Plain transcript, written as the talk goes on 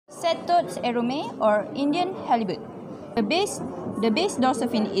Fat-toothed arome or Indian halibut. The base dorsal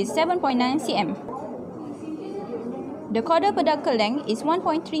fin is 7.9 cm. The caudal peduncle length is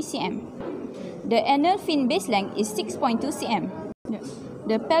 1.3 cm. The anal fin base length is 6.2 cm.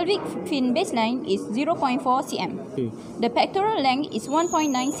 The pelvic fin baseline is 0.4 cm. The pectoral length is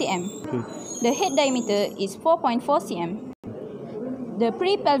 1.9 cm. The head diameter is 4.4 cm. The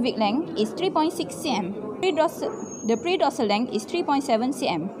pre-pelvic length is 3.6 cm. The pre-dorsal length is 3.7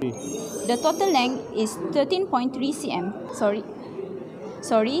 cm. The total length is 13.3 cm.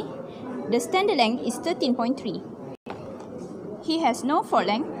 Sorry. The standard length is 13.3. He has no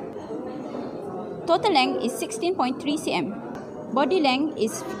forelength. Total length is 16.3 cm. Body length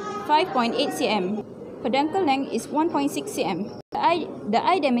is 5.8 cm. Peduncle length is 1.6 cm. The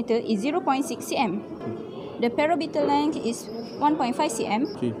eye diameter is 0.6 cm. The parietal length is 1.5 cm.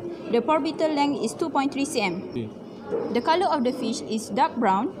 The orbital length is 2.3 cm. The color of the fish is dark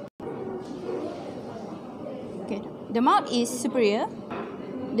brown. The mouth is superior.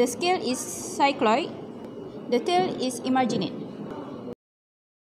 The scale is cycloid. The tail is emarginate.